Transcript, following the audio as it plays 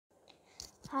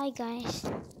Hi guys,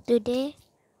 today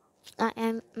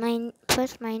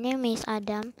my name is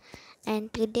Adam, and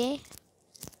today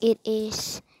it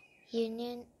is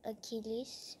Union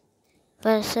Achilles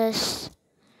versus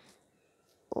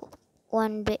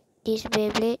this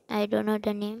Beyblade. I don't know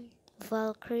the name.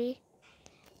 Valkyrie,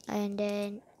 and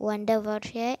then Wonder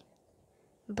Vortex,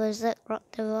 Berserk Rock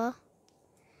the Wall,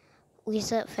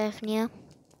 Wizard Fafnir.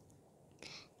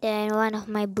 Then one of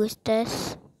my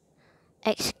boosters,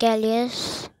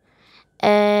 Excalius,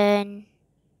 and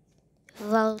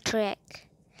Valtrek.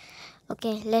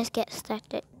 Okay, let's get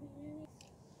started.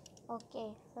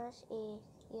 Okay, first is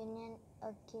Union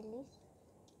Achilles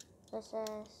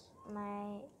versus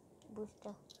my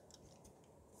booster.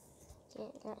 Okay,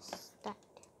 let's start.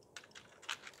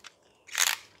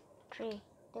 3,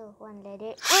 2, 1, let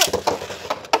it.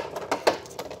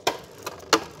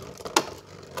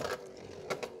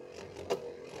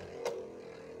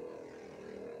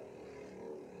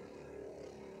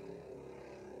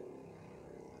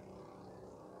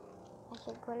 I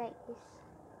should go like this.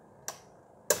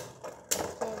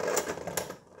 Okay.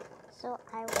 So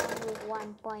I won with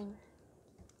 1 point.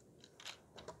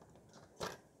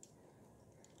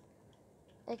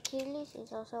 Achilles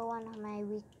is also one of my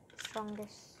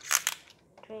strongest.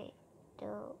 3, 2,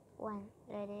 1,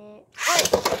 let it.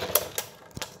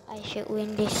 I should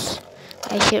win this.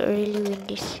 I should really win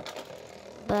this.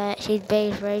 But his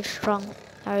base is very strong.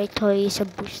 I already told you it's a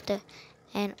booster,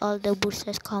 and all the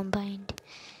boosters combined.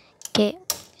 Okay,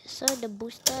 so the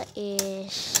booster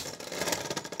is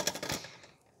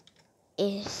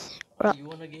rock. You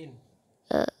won again.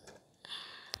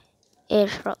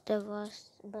 Is Rock the Boss,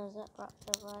 Berserk Rock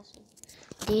the Boss,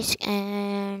 this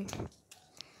and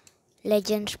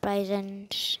Legends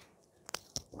Presents.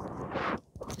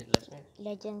 Last one?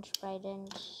 Legends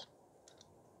Presents.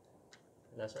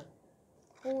 Last one?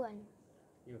 Who won?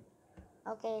 You.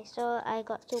 Okay, so I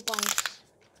got 2 points.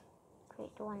 3,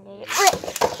 2, 1, let it.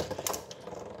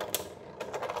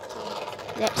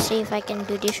 Let's see if I can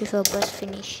do this with a burst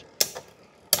finish.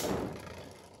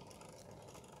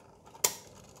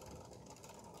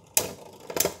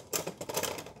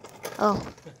 Oh,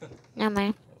 never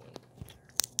mind.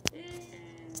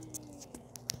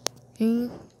 You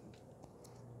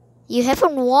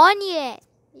haven't won yet.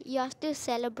 You are still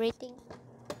celebrating.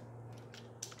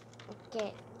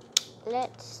 Okay,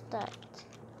 let's start.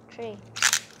 3,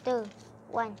 2,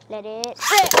 1, let it.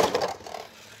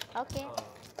 Okay.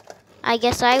 I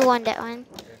guess I won that one.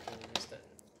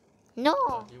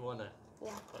 No. You won it?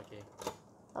 Yeah. Okay.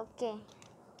 Okay.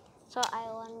 So I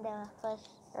won the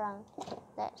first round.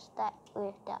 Let's start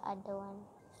with the other one.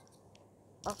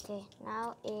 Okay,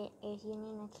 now it is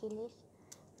Union Achilles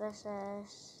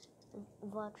versus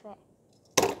Vortex.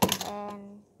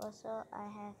 And also I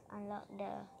have unlocked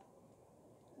the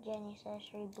Genesis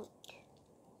reboot.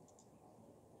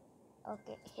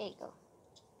 Okay, here you go.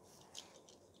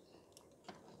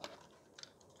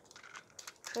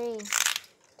 3,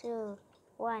 2,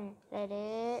 1, let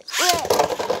it.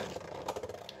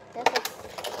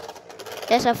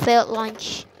 That's a failed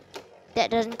launch.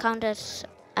 That doesn't count as,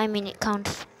 it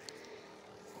counts.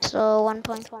 So 1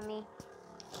 point for me.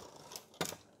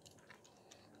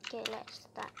 Okay, let's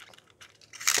start.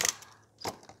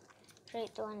 3,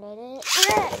 2, 1, let it.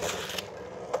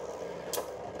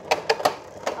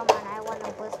 Come on, I want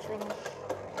a burst finish.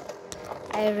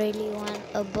 I really want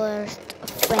a burst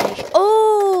finish.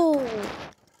 Oh!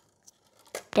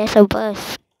 There's a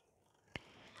burst.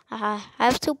 I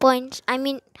have 2 points. I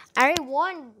already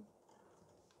won.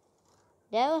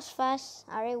 That was fast.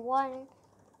 I already won.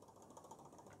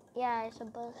 Yeah, it's a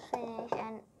burst finish.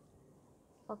 And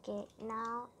okay,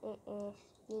 now it is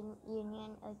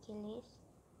Union Achilles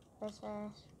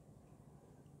versus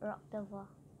Rock the Wall.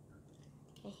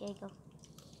 Okay, here you go.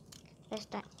 Let's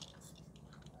start.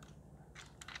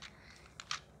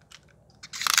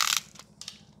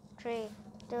 3,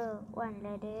 2, 1,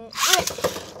 let it.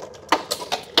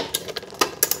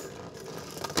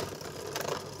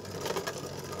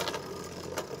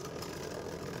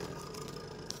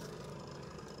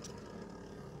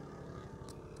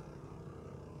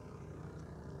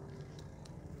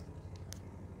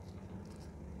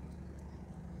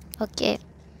 Okay,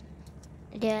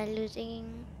 they are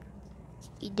losing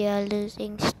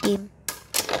steam.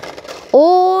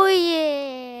 Oh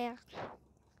yeah,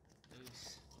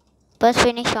 burst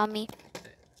finish on me.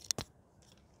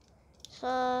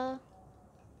 So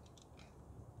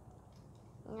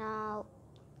now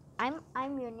I'm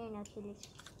Union Achilles.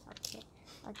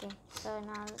 Okay. So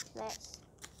now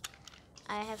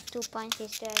I have 2 points.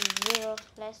 He's still at 0.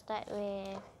 Let's start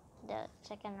with the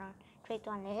second round. 3, 2,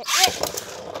 1, let it.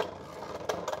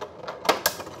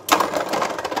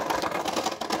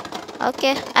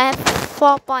 Okay, I have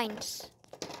 4 points.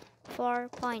 4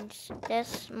 points.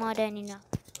 That's more than enough.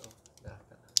 Oh, dah.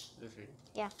 Lose ready.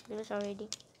 Yeah, lose already.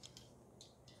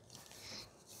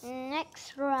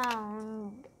 Next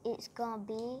round, it's gonna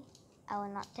be, I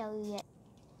will not tell you yet.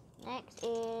 Next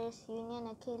is Union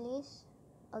Achilles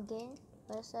again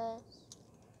versus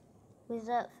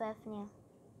Wizard Fafnir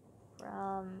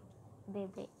from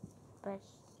Beyblade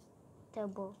versus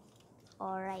Turbo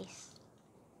or Rice.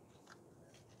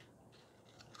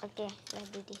 Okay, let's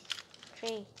do this.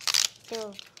 3,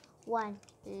 2, 1,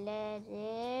 let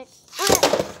it.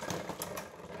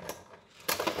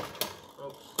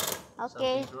 Oops.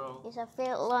 Okay, Something's wrong. it's a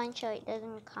failed launcher, it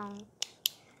doesn't count.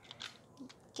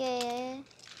 Okay,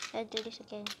 let's do this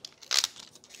again.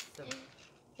 No,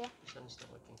 Yeah, this one is not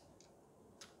working.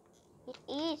 it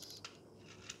is.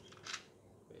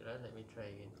 Wait, let me try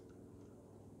again.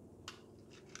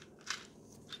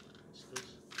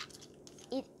 Excuse.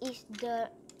 It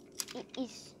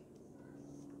is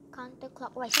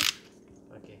counterclockwise.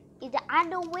 Okay. It's the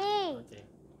other way. Okay.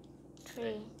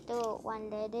 3, 2, 1,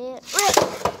 let it.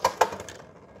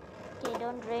 Okay,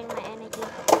 don't drain my energy.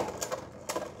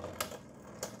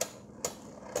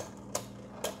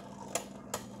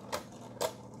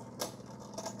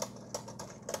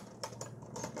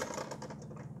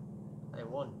 I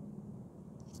won.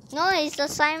 No, it's a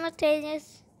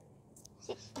simultaneous.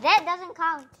 See, that doesn't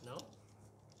count. No?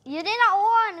 You did not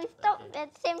won. We stopped Okay.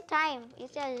 at the same time. You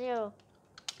said 0.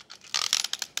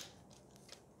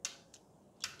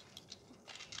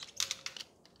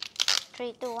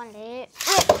 Three, two, one, let it.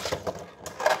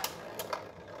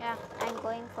 Yeah, I'm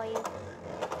going for you.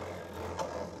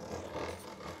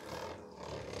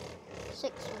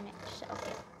 6 minutes.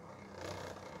 Okay.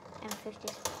 And 50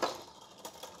 seconds.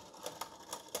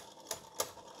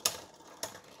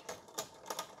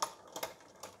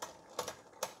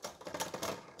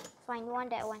 Fine, you want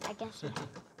that one. I can see.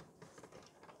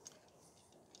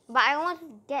 But I want to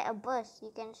get a burst.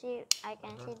 You can see. I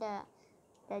can see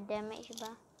the damage bar.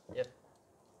 Yep.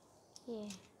 Yeah.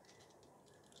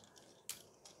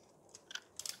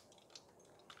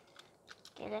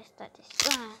 Okay, let's start this.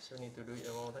 So need to do it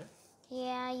one more time?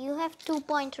 Yeah, you have 2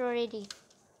 points already.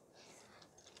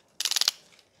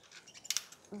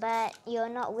 But you'll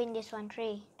not win this one.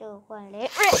 3, 2, 1, let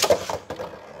it.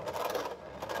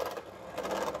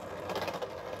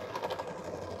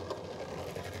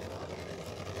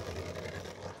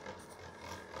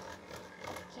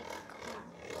 Okay, come on.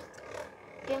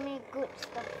 Give me good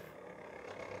stuff.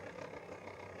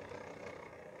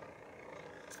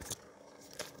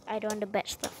 I don't want the bad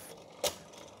stuff.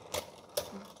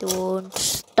 Don't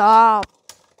stop.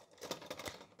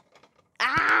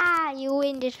 Ah, you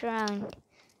win this round.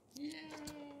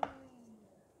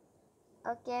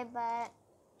 Okay, but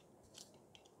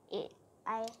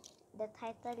the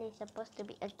title is supposed to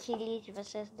be Achilles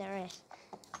versus the rest.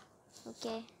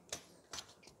 Okay.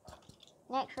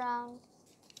 Next round.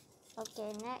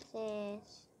 Okay, next is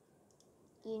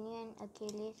Union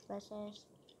Achilles versus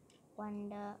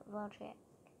Wonder Warrior.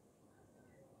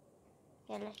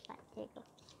 Okay, let's start. Here you go.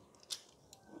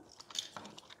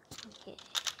 Okay.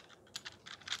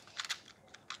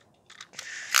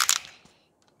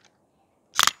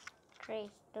 3,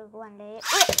 2, 1, let it.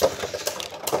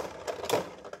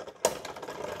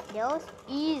 That was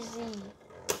easy.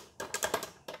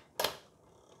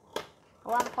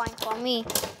 1 point for me.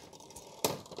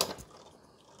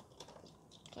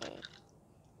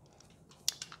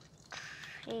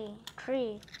 Okay.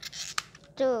 3,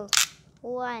 2,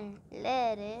 1,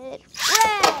 let it.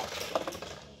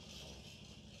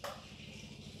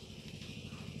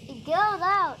 It goes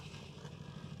out.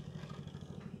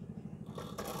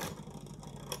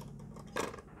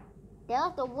 That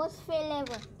was the worst fail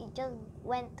ever. It just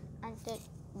went until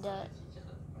the.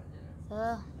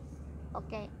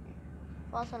 Okay.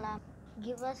 False alarm.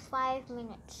 Give us 5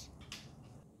 minutes.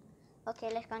 Okay,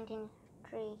 let's continue.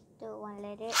 3, 2, 1,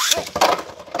 let it.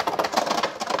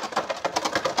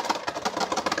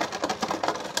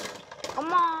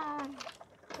 Come on.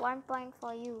 1 point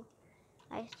for you.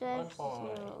 I still have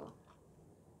 0.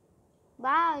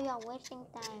 Wow, you're wasting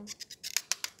time.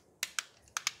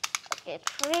 Okay,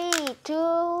 3, 2,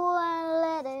 1,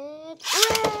 let it.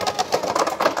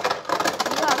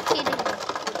 You are kidding me.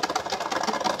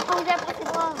 How is that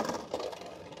possible?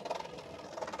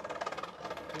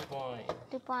 2 points.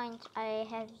 2 points. I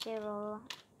have 0.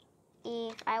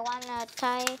 If I wanna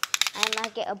tie, I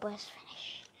must get a burst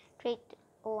finish. 3,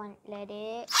 2, 1, let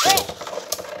it.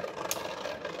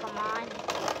 Come on.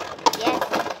 Yes.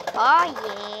 Oh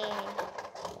yeah.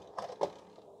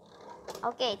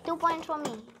 Okay, 2 points for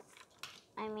me.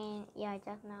 I mean, yeah,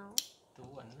 just now.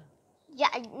 2-1 lah. Yeah,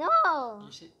 no.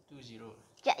 You said 2-0.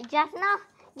 Just now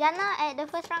at the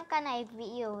first round can I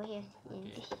beat you over here.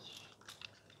 Okay.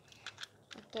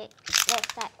 Okay,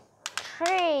 let's start.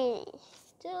 3,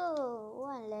 2,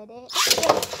 1, let it.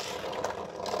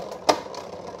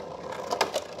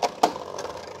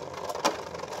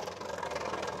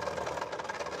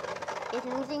 It's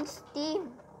losing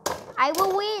steam. I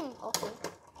will win. Okay,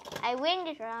 I win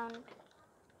this round.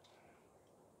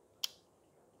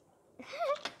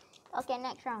 Okay,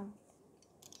 next round.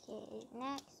 Okay,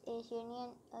 next is Union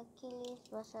Achilles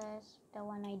versus the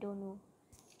one I don't know.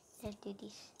 Let's do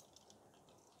this.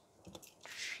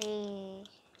 3,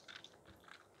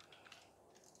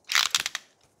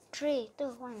 2,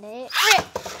 1, let it.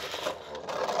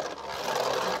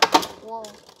 Whoa.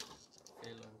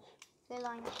 Fail launch. Fail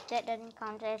launch. That doesn't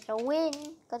count as a win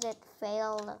because it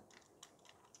failed.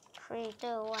 3, 2,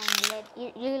 1, let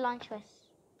you launch first.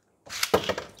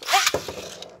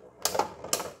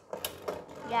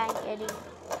 Yeah, I'm kidding.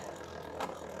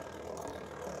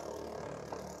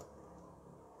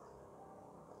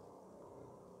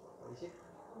 What is it?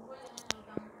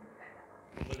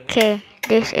 Okay,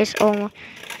 this is almost.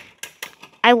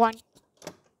 I won.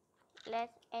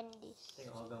 Let's end this.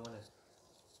 Tengok organ mana?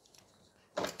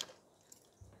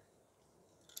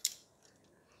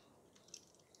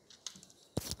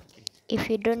 If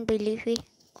you don't believe me,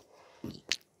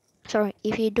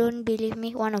 if you don't believe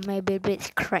me, one of my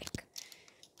Beyblades cracked.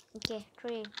 Okay,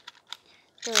 3,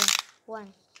 2,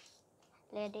 1.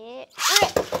 Let it.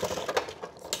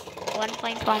 1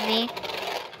 point for me.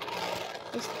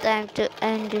 It's time to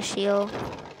end the show.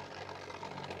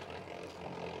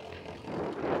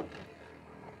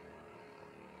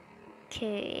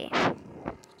 Okay.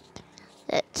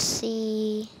 Let's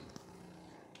see.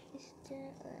 Is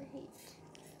there a hit?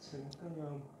 Sengkang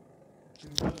yang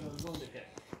long dekat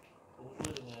over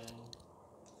dengan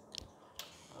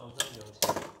organ jauh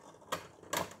sikit.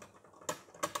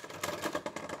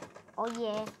 Oh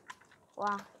yeah.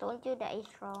 Wow, told you that is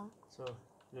wrong. So,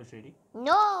 you ready?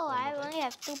 No, One I more only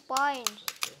have 2 points.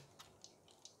 Okay.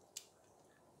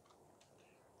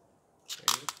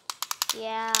 Ready?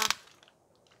 Yeah.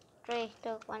 3,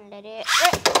 2, 1, let it.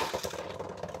 Fail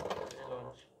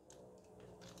launch.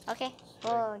 Okay.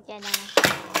 Oh, yeah, done.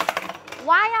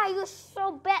 Why are you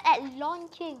so bad at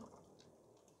launching?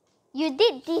 You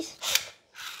did this.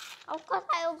 Of course,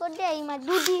 I will go there. You must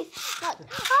do this. Not.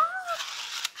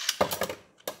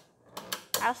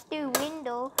 I'll still win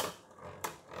though.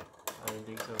 I don't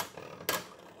think so.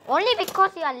 Only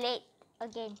because you are late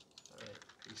again. Alright,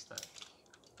 restart.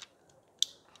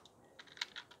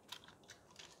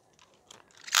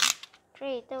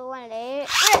 3, 2, 1, let it.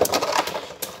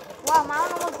 Wow, my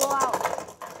one will go out.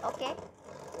 Okay.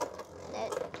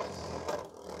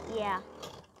 Yeah.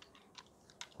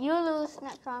 You lose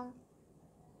next round.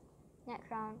 Next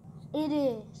round. It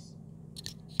is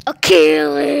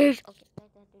Achilles. Okay,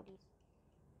 let's do this.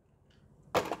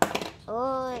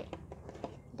 Oh,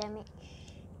 damage.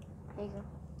 There you go.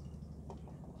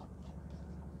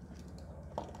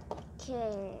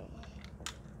 Okay.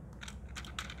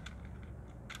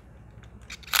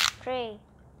 3,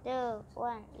 2,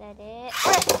 1, let it.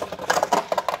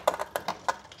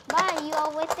 But you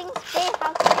are wasting space.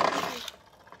 How can I do this?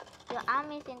 Your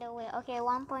arm is in the way. Okay,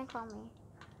 1 point for me.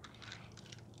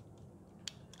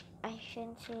 I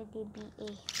shouldn't say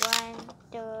DBA. 1,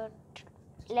 2,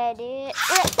 3, let it.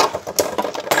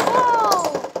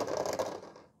 Whoa!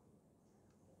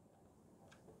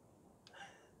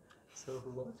 So,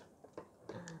 what?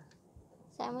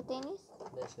 Simultaneous.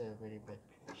 That's a very bad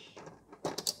finish.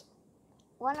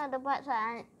 One of the parts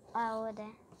are over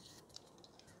there.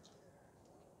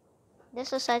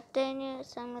 This is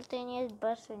simultaneous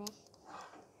burst finish.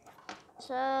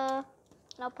 So,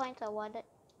 no points awarded.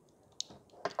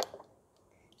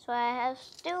 So I have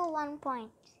still 1 point.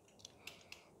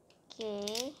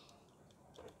 Okay.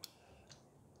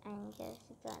 I'm just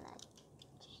gonna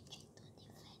change it to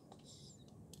defense.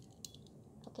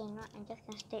 Okay, no, I'm just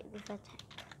gonna stay with attack.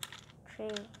 3,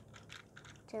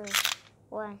 2,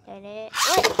 1, let it.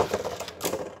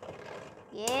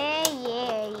 Yeah,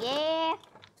 yeah, yeah.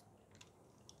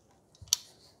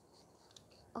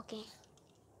 Okay.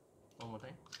 One more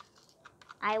time.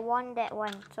 I won that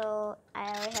one, so I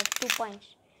already have 2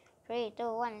 points. 3,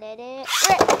 2, 1, let it.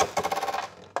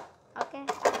 Okay.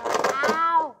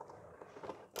 Ow!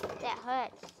 That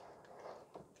hurts.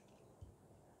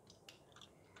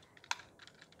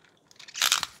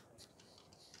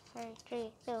 Sorry,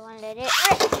 3, 2, 1, let it.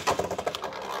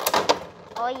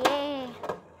 Oh yeah.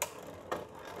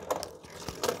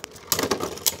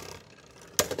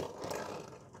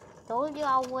 Told you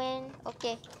I'll win.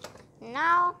 Okay.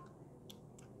 Now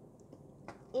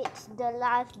it's the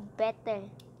last battle.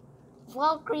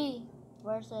 Valkyrie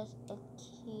versus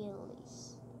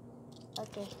Achilles.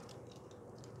 Okay.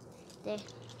 This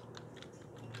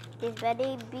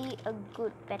better be a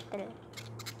good battle.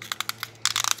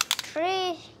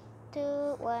 3, 2,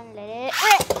 1, let it.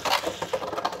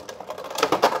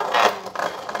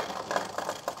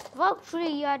 Valkyrie,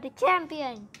 you are the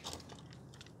champion.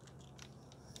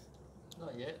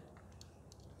 Not yet.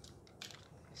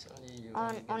 It's only you.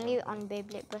 Only on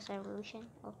Beyblade Burst Evolution,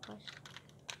 of course.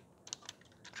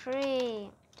 3,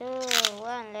 2,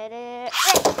 1, let it.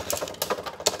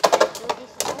 Let's do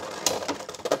this now.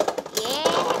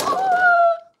 Yeah!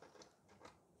 Oh!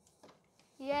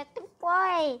 You have 2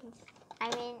 points. I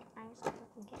mean, I'm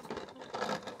supposed to get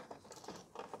that.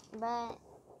 But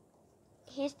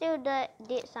he still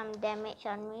did some damage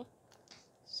on me.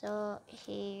 So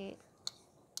he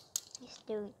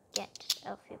still gets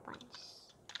a few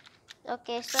points.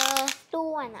 Okay, so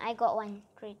 2-1. I got 1.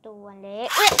 3, 2, 1, let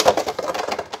it.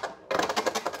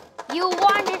 You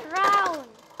won this round!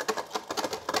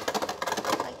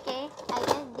 Okay, I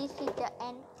guess this is the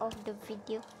end of the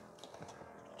video.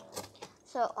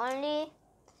 So only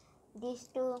these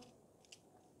two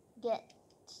get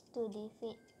to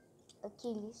defeat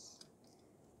Achilles.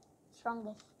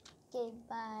 Strongest. Okay,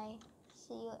 bye.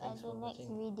 See you at the next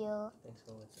video. Thanks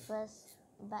for watching. First,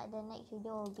 but the next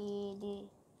video will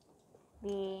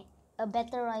be a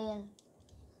battle royale.